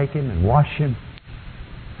would take him and wash him,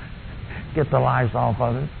 get the lice off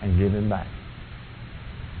of it, and give him back.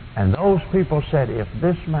 And those people said, if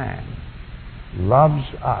this man loves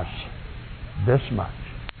us this much,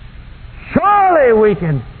 surely we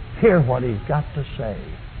can hear what he's got to say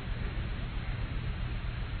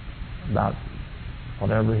about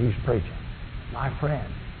whatever he's preaching. My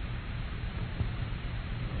friend,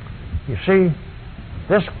 you see,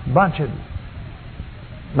 this bunch of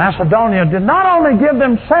Macedonia did not only give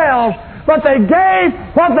themselves, but they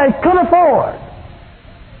gave what they could afford.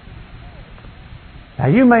 Now,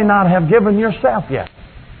 you may not have given yourself yet,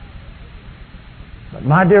 but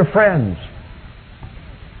my dear friends,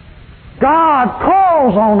 God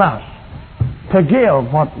calls on us to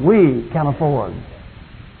give what we can afford.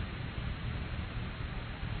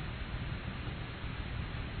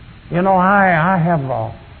 You know, I have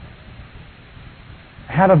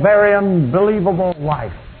had a very unbelievable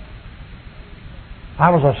life. I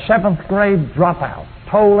was a 7th grade dropout,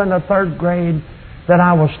 told in the 3rd grade that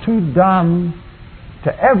I was too dumb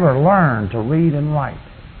to ever learn to read and write.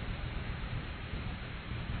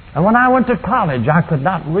 And when I went to college, I could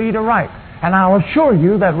not read or write. And I'll assure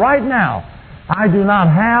you that right now, I do not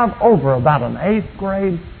have over about an 8th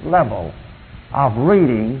grade level of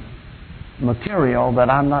reading material that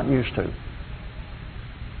I'm not used to.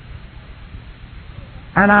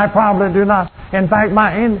 And I probably do not. In fact,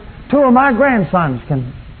 two of my grandsons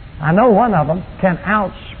I know one of them can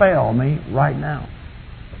outspell me right now.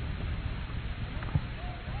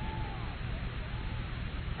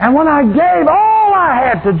 And when I gave all I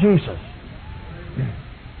had to Jesus,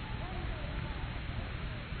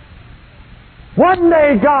 one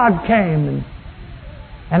day God came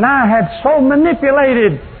and I had so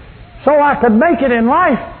manipulated so I could make it in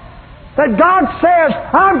life that God says,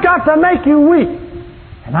 I've got to make you weak.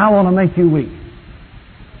 And I want to make you weak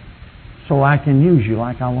so I can use you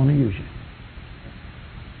like I want to use you.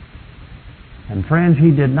 And friends,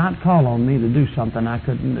 He did not call on me to do something I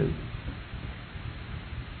couldn't do.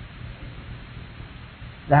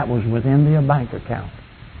 That was within the bank account.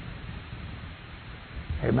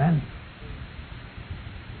 Amen?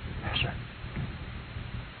 Yes, sir.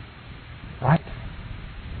 Right?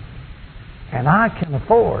 And I can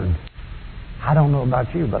afford, I don't know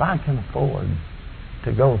about you, but I can afford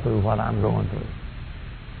to go through what I'm going through.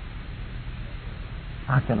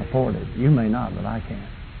 I can afford it. You may not, but I can.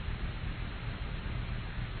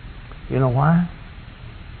 You know why?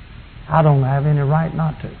 I don't have any right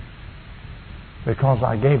not to. Because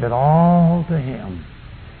I gave it all to Him.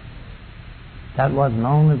 That wasn't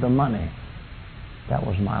only the money. That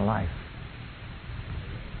was my life.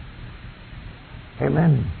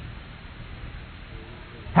 Amen.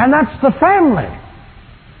 And that's the family.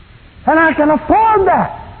 And I can afford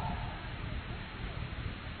that.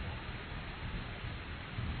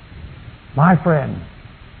 My friend,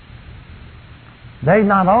 they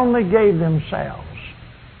not only gave themselves,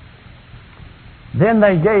 then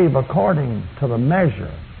they gave according to the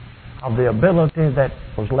measure of the ability that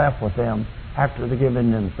was left with them after they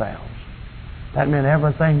given themselves. That meant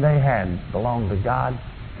everything they had belonged to God,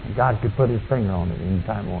 and God could put His finger on it any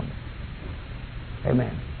time He wanted.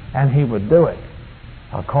 Amen. And He would do it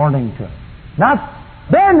according to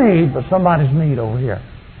not their need, but somebody's need over here.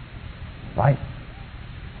 Right?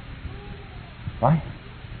 Right?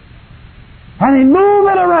 And He'd move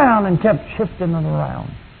it around and kept shifting it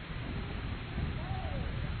around.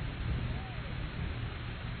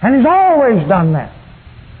 And He's always done that.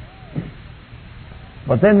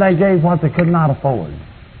 But then they gave what they could not afford.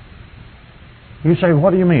 You say, what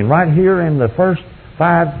do you mean? Right here in the first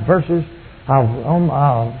 5 verses of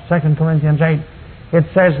 2 Corinthians 8, it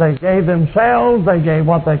says they gave themselves, they gave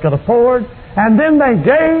what they could afford, and then they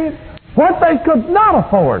gave what they could not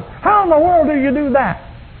afford. How in the world do you do that?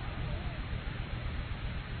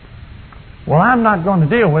 Well, I'm not going to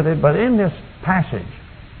deal with it, but in this passage,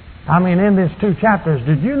 in these 2 chapters,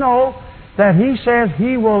 did you know that He says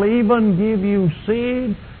He will even give you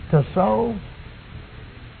seed to sow?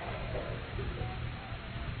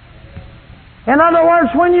 In other words,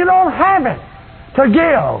 when you don't have it to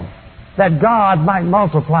give, that God might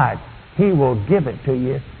multiply it, He will give it to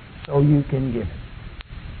you so you can give it.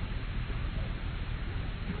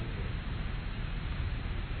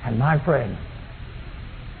 And my friend,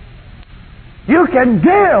 you can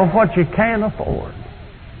give what you can't afford.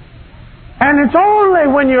 And it's only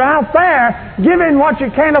when you're out there giving what you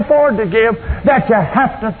can't afford to give that you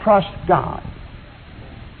have to trust God.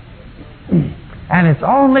 And it's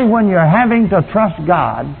only when you're having to trust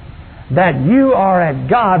God that you are at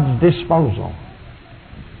God's disposal.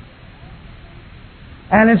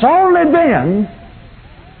 And it's only then,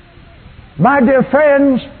 my dear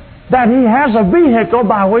friends, that He has a vehicle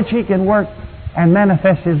by which He can work and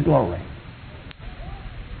manifest His glory.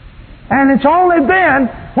 And it's only then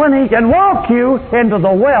when He can walk you into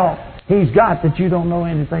the wealth He's got that you don't know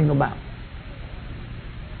anything about.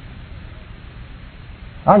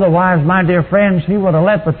 Otherwise, my dear friends, He would have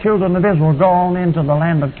let the children of Israel go on into the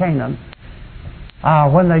land of Canaan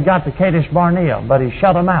when they got to Kadesh Barnea, but He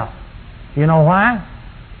shut them out. You know why?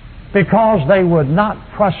 Because they would not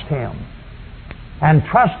trust Him. And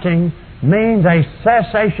trusting means a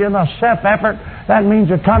cessation of self-effort. That means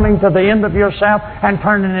you're coming to the end of yourself and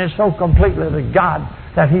turning it so completely to God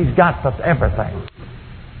that He's got everything.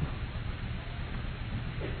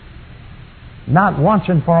 Not once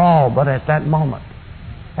and for all, but at that moment.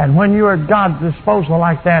 And when you're at God's disposal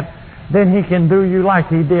like that, then He can do you like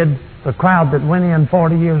He did the crowd that went in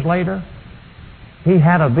 40 years later. He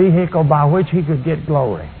had a vehicle by which He could get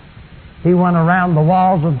glory. He went around the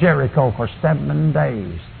walls of Jericho for 7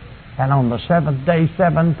 days. And on the 7th day,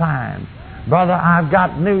 7 times. Brother, I've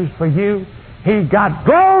got news for you. He got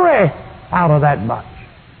glory out of that bunch.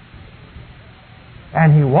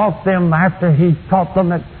 And He walked them after He taught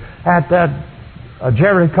them at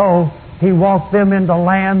Jericho. He walked them into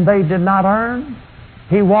land they did not earn.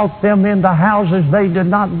 He walked them into houses they did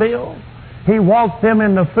not build. He walked them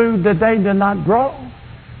into food that they did not grow.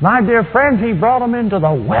 My dear friends, He brought them into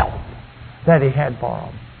the wealth that He had for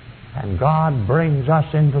them. And God brings us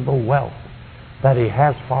into the wealth that He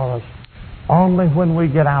has for us only when we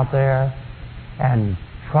get out there and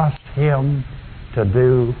trust Him to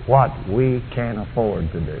do what we can't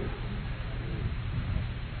afford to do.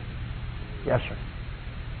 Yes, sir.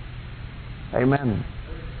 Amen.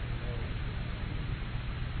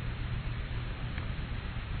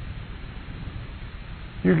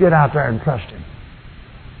 You get out there and trust Him.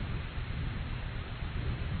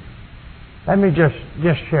 Let me just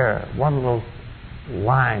share one little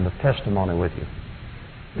line of testimony with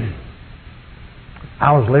you.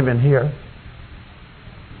 I was living here,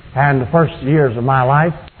 and the first years of my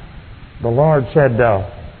life, the Lord said,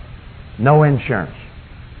 no insurance.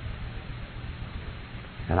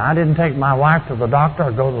 And I didn't take my wife to the doctor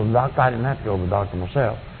or go to the doctor. I didn't have to go to the doctor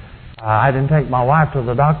myself. I didn't take my wife to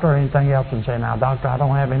the doctor or anything else and say, now, doctor, I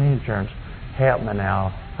don't have any insurance. Help me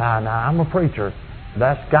now. Now, I'm a preacher.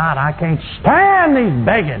 That's God. I can't stand these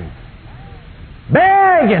begging. Beg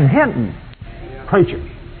begging, hinting preachers.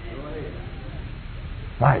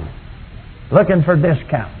 Right. Looking for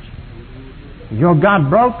discounts. Is your God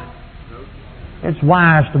broke? It's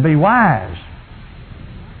wise to be wise.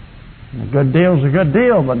 A good deal's a good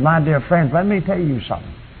deal, but my dear friends, let me tell you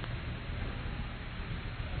something.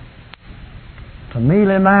 To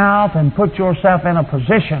mealy mouth and put yourself in a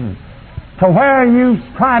position to where you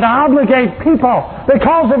try to obligate people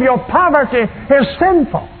because of your poverty is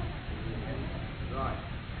sinful.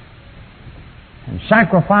 And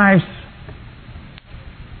sacrifice,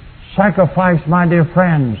 my dear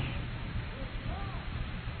friends,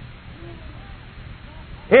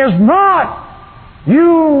 is not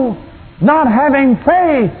you not having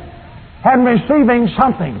faith and receiving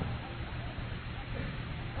something.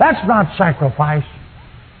 That's not sacrifice.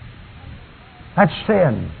 That's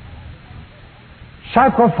sin.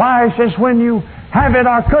 Sacrifice is when you have it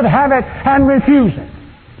or could have it and refuse it.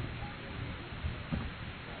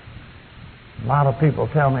 A lot of people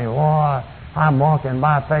tell me, "Boy, I'm walking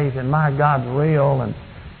by faith and my God's real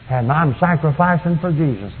and I'm sacrificing for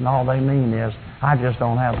Jesus." And all they mean is, I just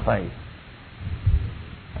don't have faith.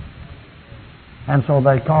 And so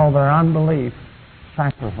they call their unbelief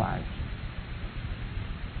sacrifice.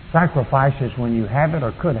 Sacrifice is when you have it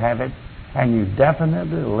or could have it and you definitely,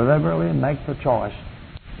 deliberately make the choice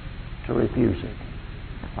to refuse it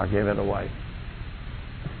or give it away.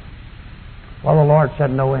 Well, the Lord said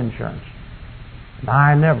no insurance. And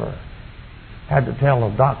I never had to tell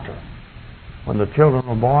a doctor when the children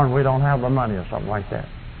were born, we don't have the money or something like that.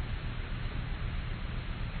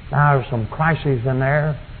 Now, there's some crises in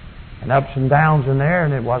there and ups and downs in there,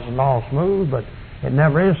 and it wasn't all smooth, but it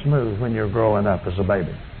never is smooth when you're growing up as a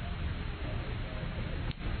baby.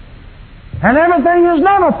 And everything is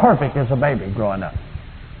never perfect as a baby growing up.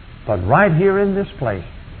 But right here in this place,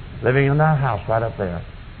 living in that house right up there,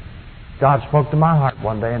 God spoke to my heart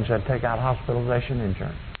one day and said, take out hospitalization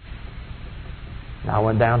insurance. Now, I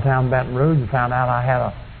went downtown Baton Rouge and found out I had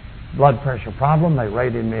a blood pressure problem. They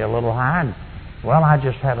rated me a little high. And, well, I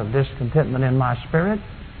just had a discontentment in my spirit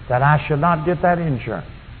that I should not get that insurance.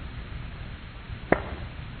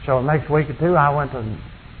 So the next week or two, I went to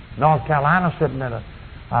North Carolina, sitting in a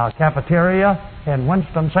cafeteria in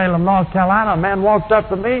Winston-Salem, North Carolina. A man walked up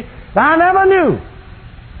to me that I never knew.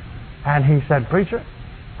 And he said, "Preacher,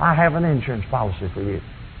 I have an insurance policy for you."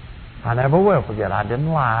 I never will forget. I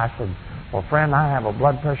didn't lie. I said, "Well, friend, I have a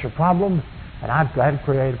blood pressure problem, and I've got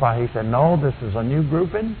created." He said, "No, this is a new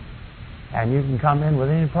grouping, and you can come in with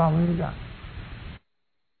any problem you got."